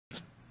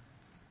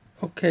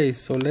Okay,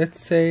 so let's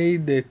say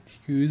that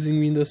using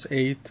Windows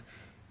 8,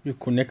 you're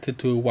connected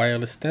to a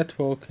wireless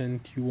network and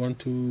you want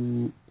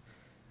to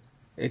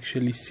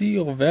actually see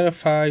or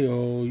verify,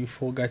 or you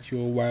forgot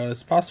your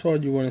wireless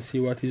password. You want to see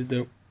what is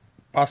the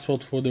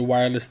password for the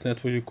wireless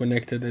network you're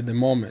connected at the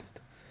moment.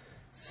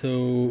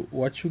 So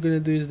what you're gonna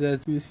do is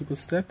that really simple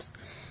steps.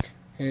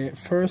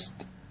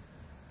 First,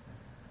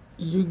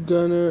 you're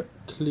gonna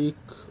click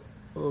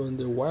on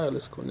the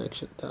wireless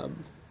connection tab,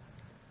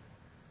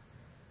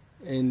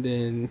 and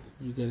then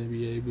you're gonna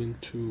be able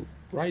to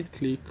right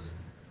click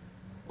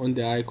on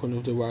the icon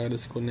of the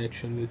wireless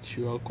connection that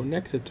you are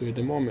connected to at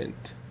the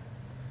moment.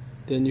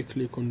 Then you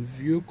click on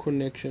view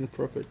connection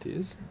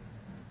properties,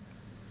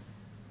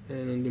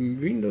 and on the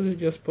windows that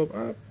just pop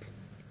up,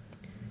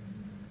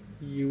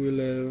 you will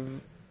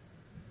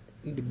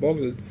have the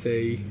box that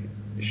say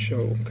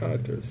show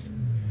characters.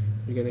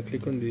 You're gonna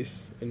click on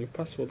this and your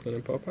password gonna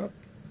pop up,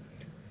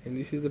 and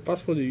this is the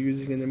password you're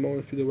using in the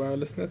moment for the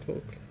wireless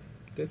network.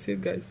 That's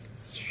it, guys.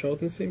 It's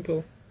short and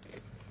simple.